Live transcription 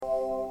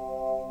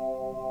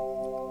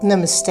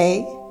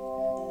Namaste.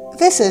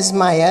 This is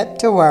Maya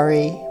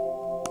Tewari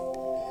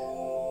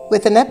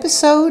with an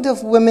episode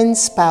of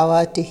Women's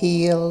Power to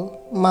Heal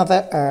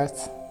Mother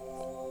Earth.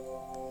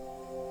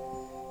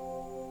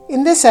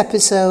 In this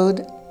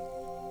episode,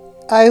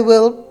 I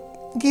will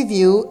give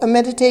you a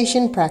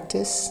meditation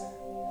practice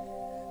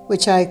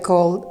which I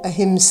call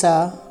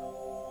Ahimsa,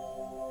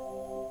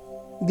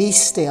 be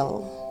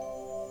still.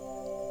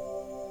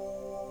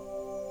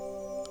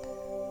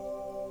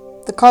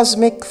 The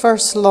cosmic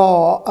first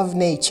law of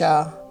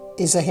nature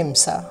is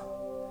Ahimsa,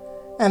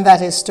 and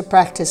that is to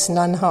practice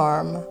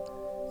non-harm,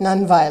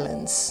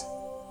 non-violence.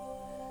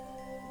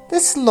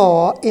 This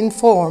law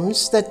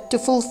informs that to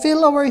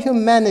fulfill our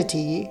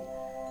humanity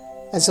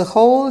as a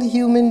whole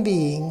human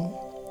being,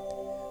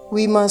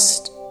 we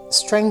must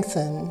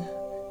strengthen,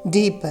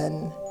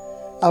 deepen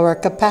our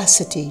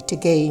capacity to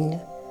gain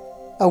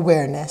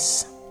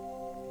awareness.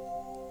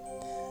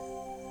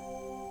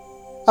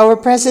 Our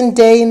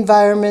present-day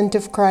environment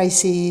of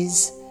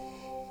crises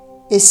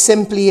is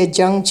simply a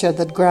juncture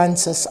that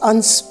grants us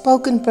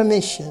unspoken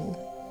permission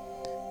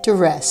to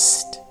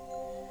rest,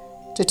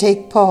 to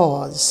take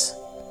pause,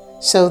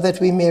 so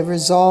that we may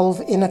resolve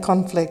inner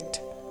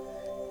conflict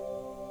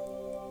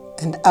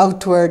and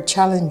outward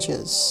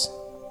challenges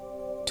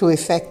to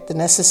effect the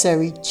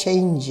necessary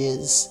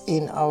changes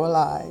in our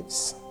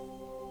lives.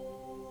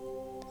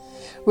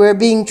 We're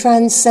being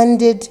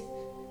transcended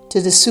to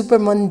the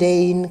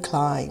supermundane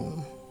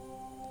climb,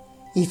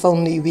 if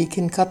only we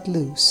can cut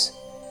loose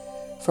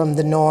from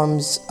the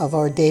norms of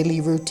our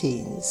daily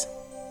routines.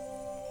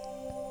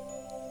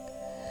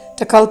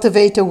 To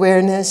cultivate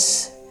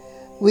awareness,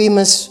 we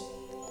must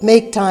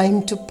make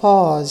time to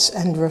pause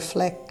and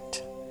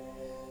reflect,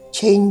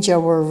 change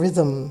our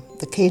rhythm,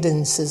 the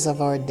cadences of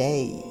our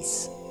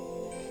days,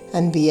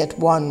 and be at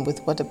one with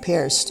what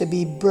appears to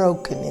be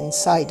broken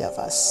inside of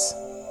us.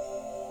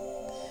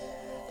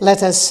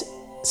 Let us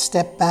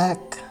step back,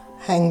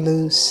 hang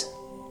loose.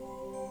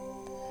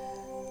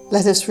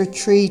 Let us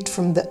retreat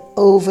from the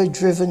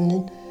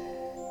overdriven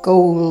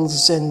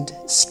goals and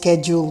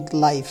scheduled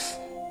life.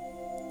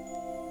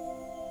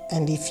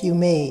 And if you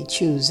may,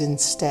 choose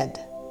instead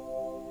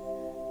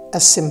a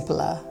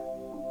simpler,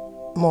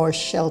 more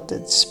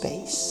sheltered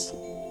space.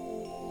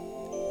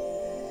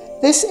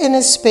 This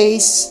inner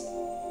space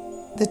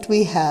that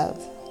we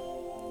have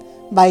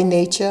by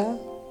nature,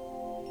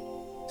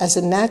 as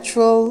a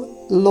natural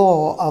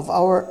law of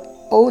our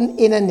own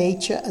inner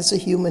nature as a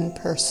human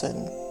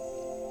person,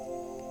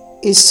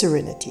 is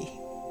serenity,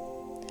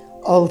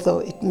 although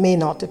it may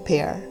not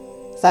appear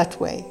that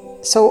way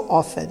so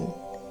often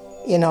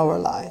in our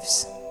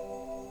lives.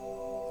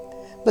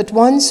 But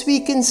once we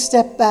can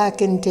step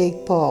back and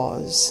take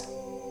pause,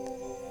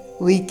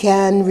 we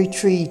can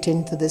retreat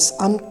into this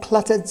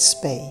uncluttered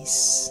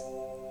space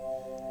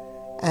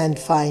and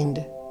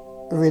find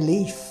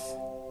relief,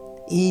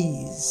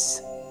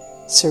 ease,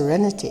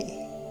 serenity.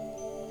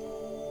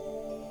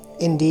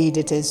 Indeed,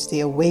 it is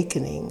the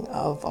awakening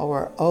of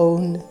our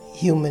own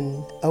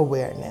human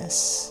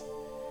awareness,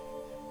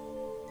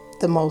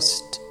 the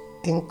most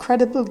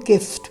incredible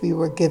gift we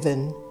were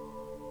given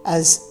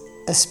as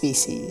a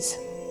species.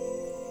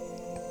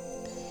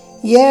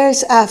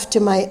 Years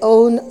after my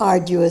own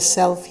arduous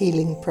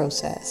self-healing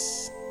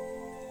process,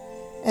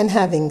 and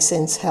having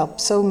since helped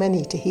so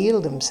many to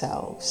heal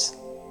themselves,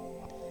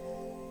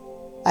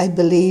 I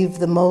believe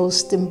the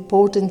most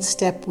important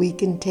step we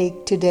can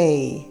take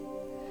today,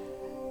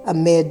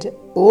 amid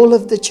all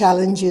of the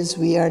challenges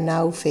we are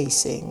now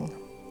facing,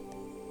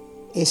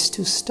 is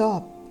to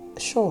stop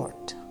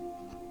short,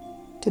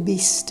 to be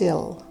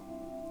still,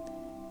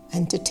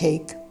 and to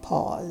take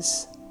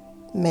pause,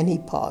 many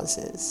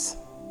pauses.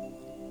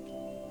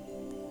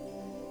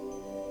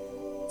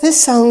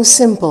 This sounds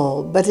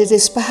simple, but it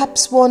is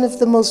perhaps one of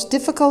the most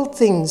difficult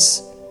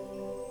things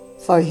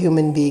for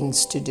human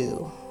beings to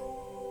do,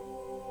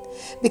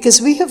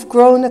 because we have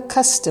grown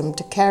accustomed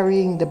to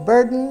carrying the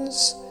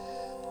burdens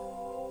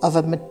of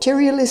a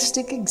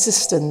materialistic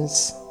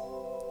existence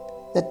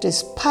that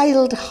is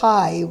piled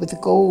high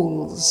with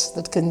goals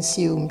that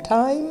consume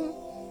time,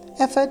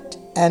 effort,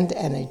 and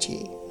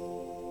energy.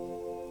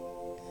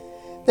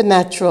 The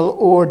natural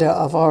order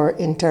of our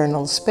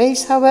internal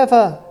space,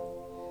 however,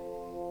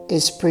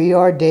 is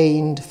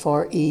preordained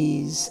for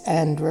ease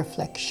and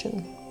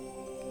reflection.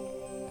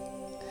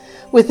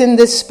 Within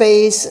this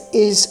space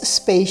is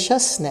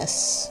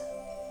spaciousness,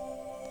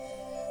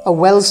 a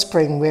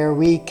wellspring where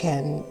we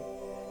can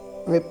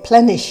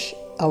replenish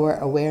our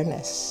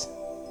awareness.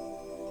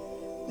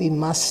 We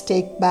must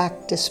take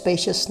back the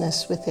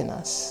spaciousness within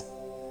us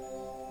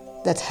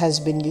that has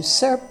been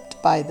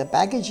usurped by the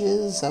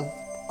baggages of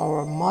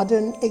our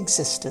modern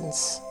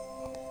existence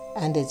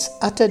and its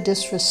utter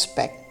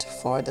disrespect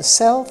for the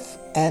self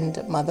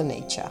and Mother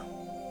Nature.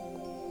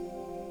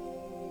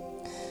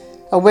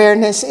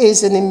 Awareness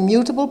is an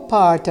immutable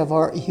part of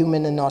our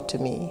human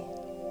anatomy.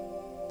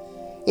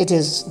 It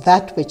is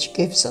that which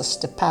gives us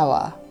the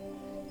power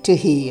to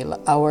heal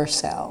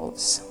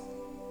ourselves.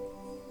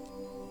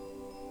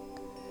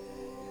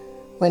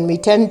 when we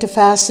tend to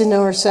fasten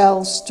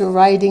ourselves to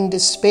writing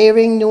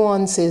despairing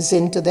nuances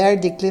into their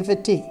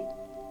declivity,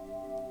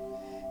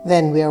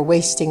 then we are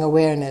wasting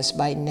awareness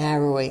by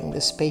narrowing the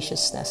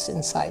spaciousness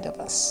inside of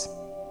us.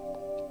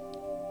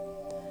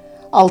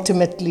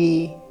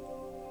 Ultimately,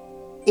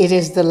 it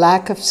is the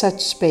lack of such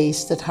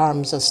space that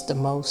harms us the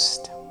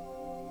most.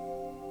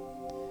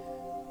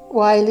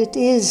 While it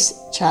is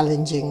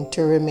challenging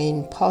to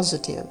remain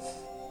positive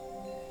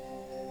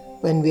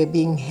when we are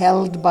being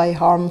held by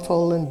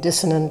harmful and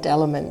dissonant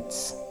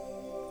elements,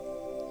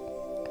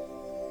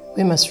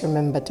 we must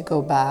remember to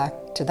go back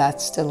to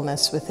that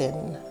stillness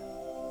within.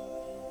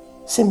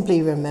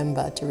 Simply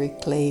remember to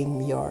reclaim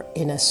your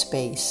inner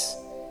space,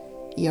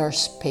 your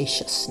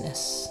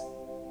spaciousness,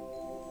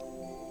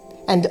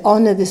 and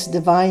honor this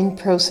divine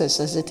process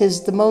as it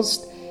is the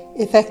most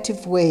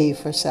effective way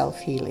for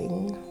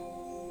self-healing.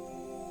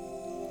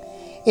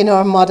 In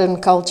our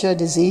modern culture,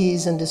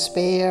 disease and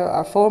despair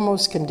are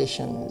foremost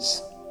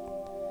conditions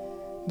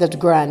that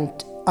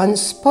grant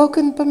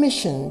unspoken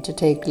permission to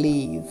take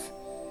leave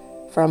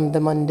from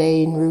the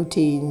mundane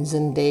routines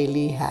and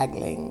daily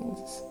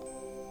hagglings.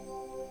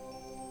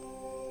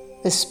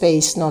 This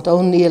space not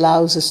only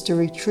allows us to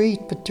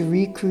retreat, but to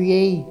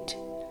recreate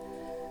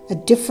a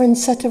different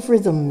set of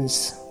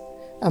rhythms,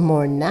 a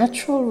more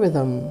natural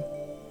rhythm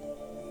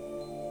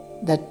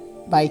that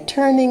by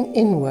turning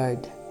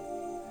inward,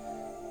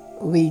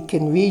 we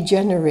can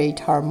regenerate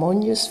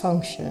harmonious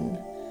function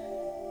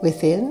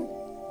within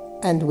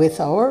and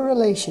with our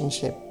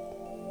relationship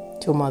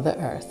to Mother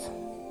Earth.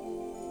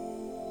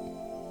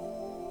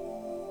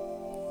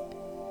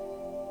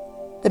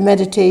 The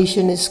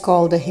meditation is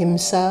called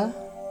Ahimsa,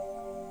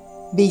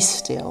 be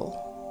still.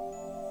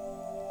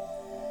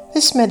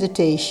 This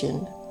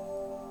meditation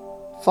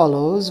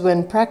follows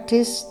when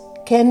practiced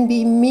can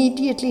be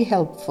immediately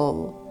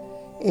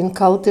helpful in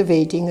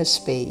cultivating a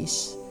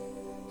space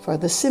for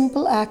the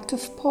simple act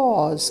of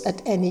pause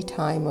at any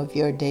time of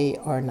your day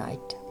or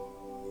night.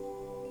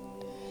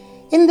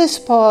 In this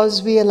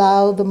pause, we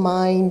allow the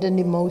mind and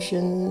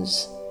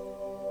emotions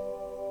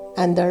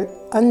and their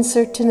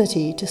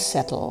uncertainty to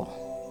settle.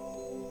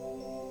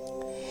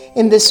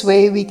 In this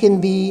way, we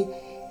can be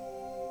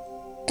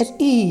at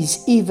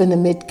ease even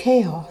amid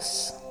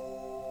chaos.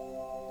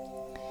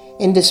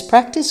 In this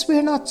practice, we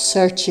are not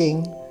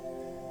searching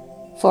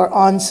for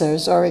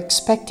answers or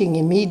expecting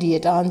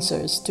immediate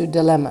answers to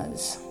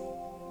dilemmas,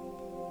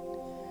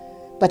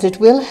 but it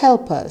will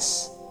help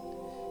us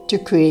to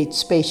create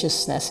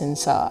spaciousness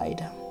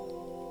inside.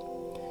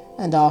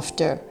 And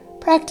after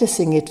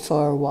practicing it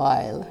for a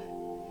while,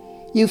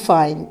 you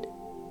find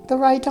the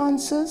right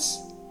answers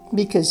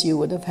because you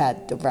would have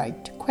had the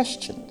right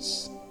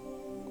questions.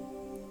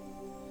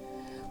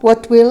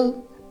 What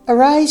will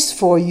arise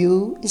for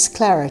you is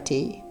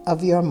clarity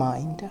of your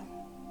mind.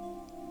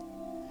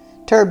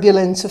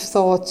 Turbulence of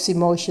thoughts,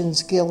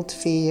 emotions, guilt,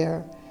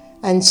 fear,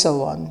 and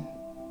so on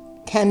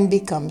can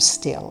become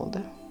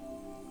stilled.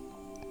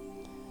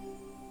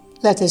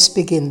 Let us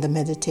begin the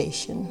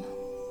meditation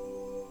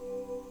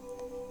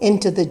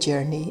into the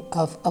journey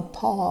of a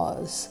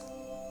pause.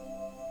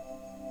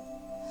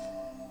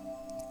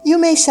 You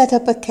may set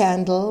up a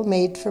candle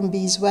made from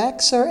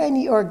beeswax or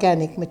any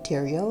organic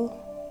material,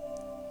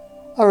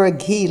 or a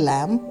ghee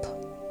lamp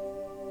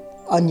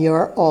on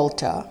your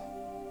altar,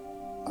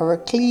 or a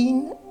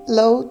clean,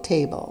 low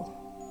table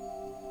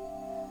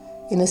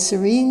in a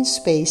serene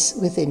space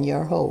within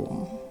your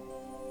home.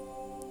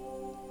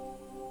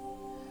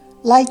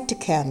 Light the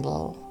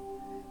candle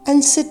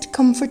and sit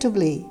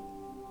comfortably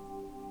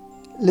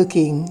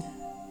looking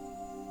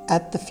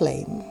at the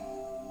flame.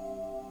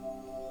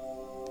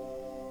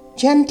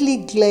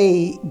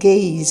 Gently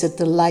gaze at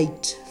the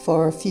light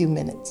for a few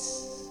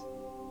minutes.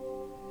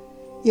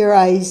 Your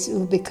eyes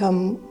will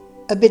become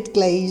a bit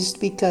glazed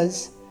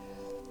because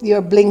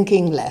you're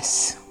blinking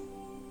less.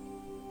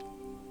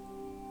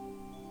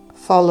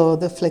 Follow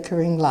the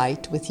flickering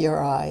light with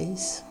your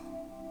eyes.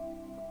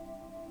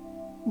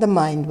 The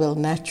mind will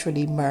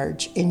naturally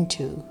merge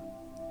into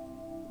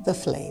the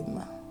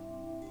flame.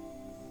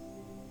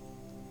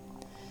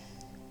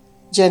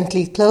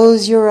 Gently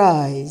close your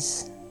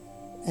eyes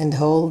and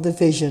hold the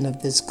vision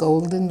of this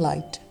golden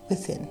light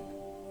within.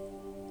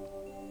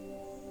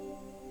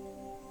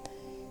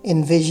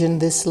 Envision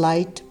this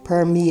light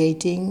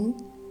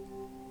permeating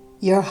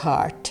your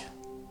heart.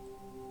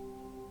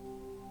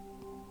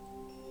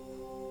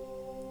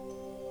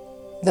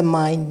 The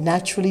mind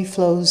naturally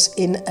flows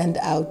in and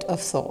out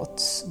of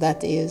thoughts.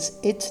 That is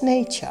its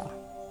nature.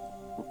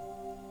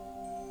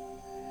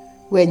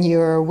 When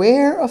you're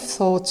aware of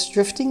thoughts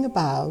drifting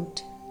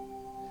about,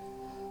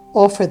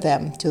 offer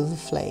them to the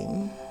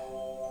flame.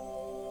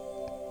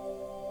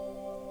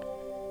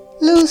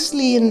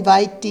 Loosely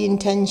invite the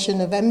intention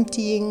of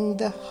emptying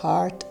the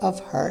heart of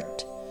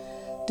hurt,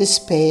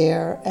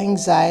 despair,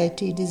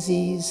 anxiety,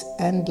 disease,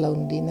 and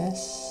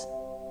loneliness.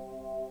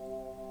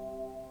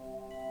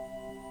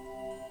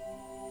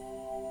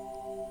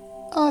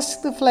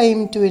 Ask the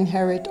flame to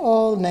inherit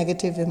all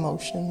negative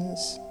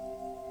emotions.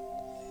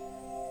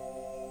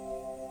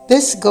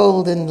 This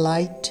golden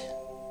light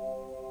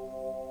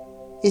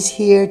is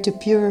here to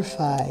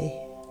purify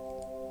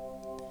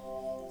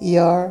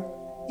your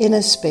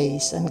inner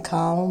space and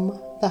calm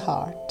the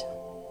heart.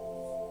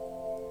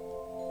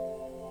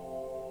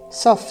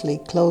 Softly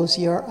close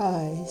your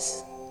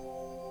eyes,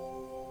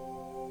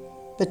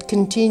 but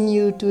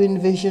continue to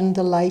envision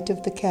the light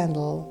of the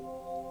candle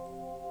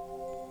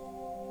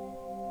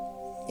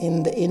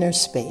in the inner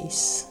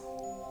space,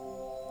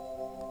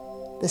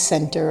 the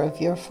center of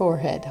your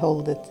forehead.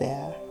 Hold it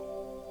there.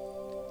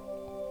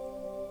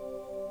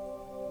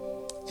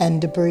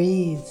 And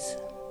breathe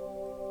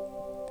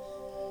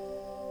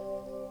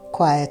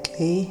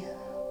quietly,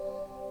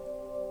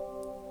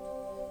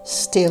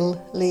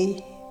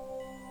 stillly.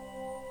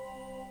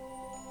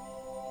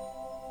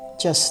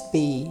 Just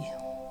be.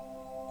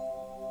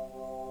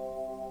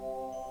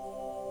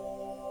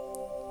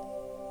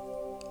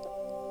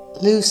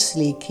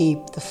 Loosely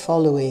keep the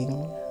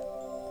following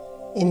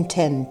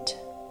intent,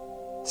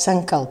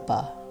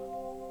 sankalpa,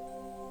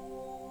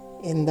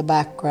 in the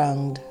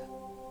background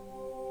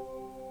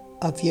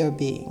of your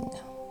being.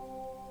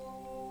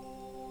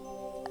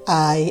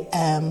 I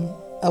am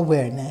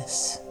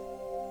awareness.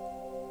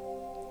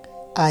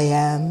 I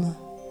am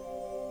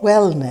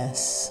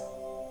wellness.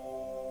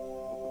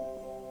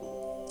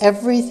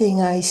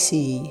 Everything I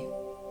see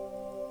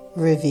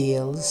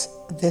reveals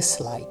this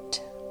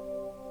light.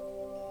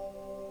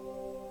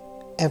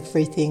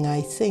 Everything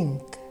I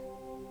think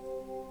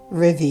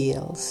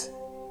reveals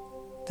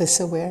this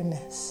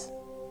awareness.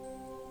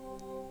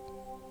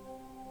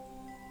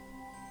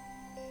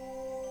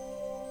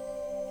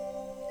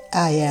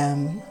 I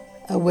am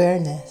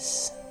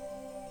awareness.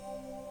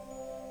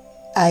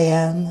 I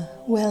am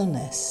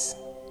wellness.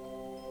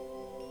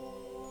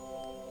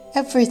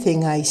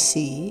 Everything I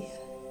see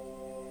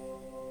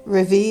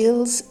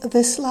reveals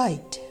this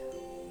light.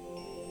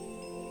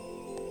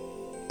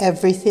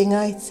 Everything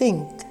I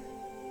think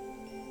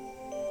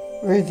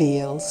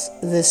reveals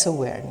this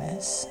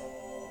awareness.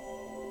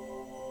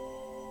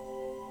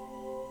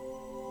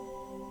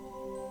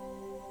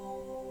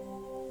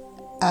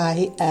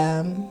 I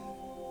am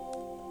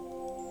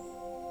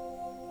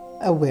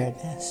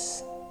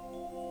awareness.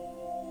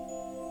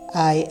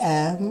 I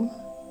am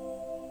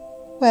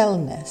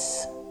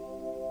wellness.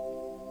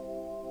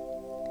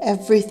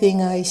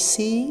 Everything I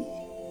see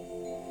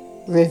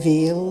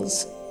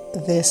reveals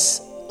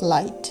this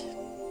light.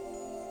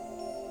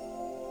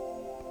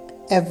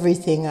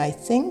 Everything I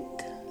think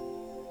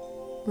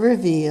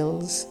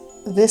reveals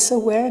this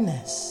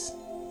awareness.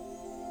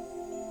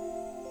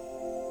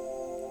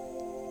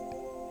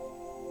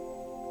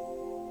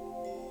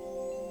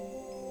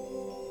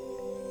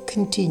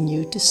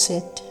 Continue to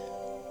sit.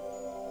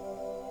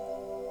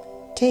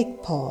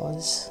 Take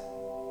pause.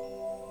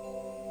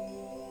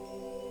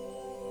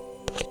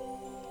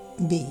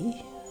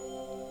 Be.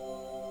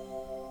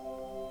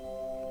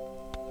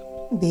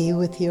 Be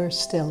with your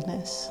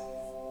stillness.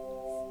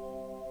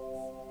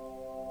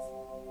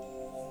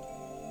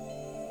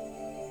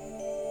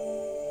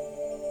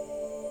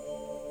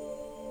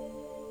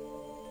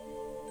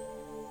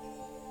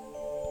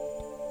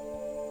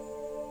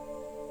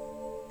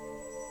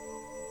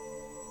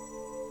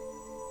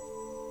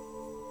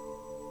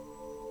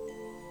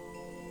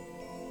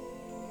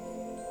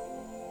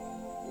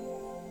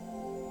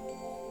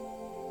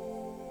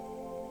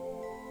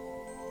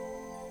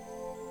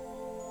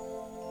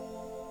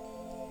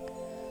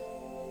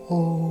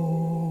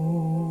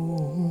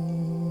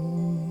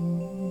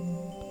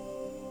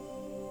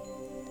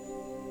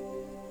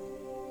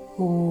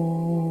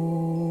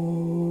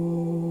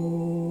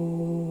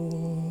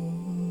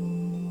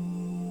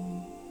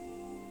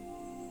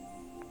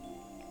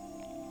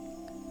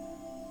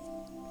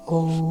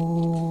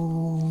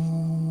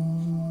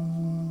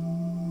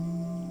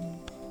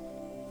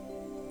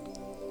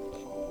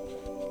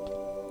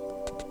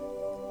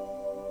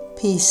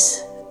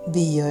 Peace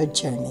be your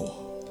journey.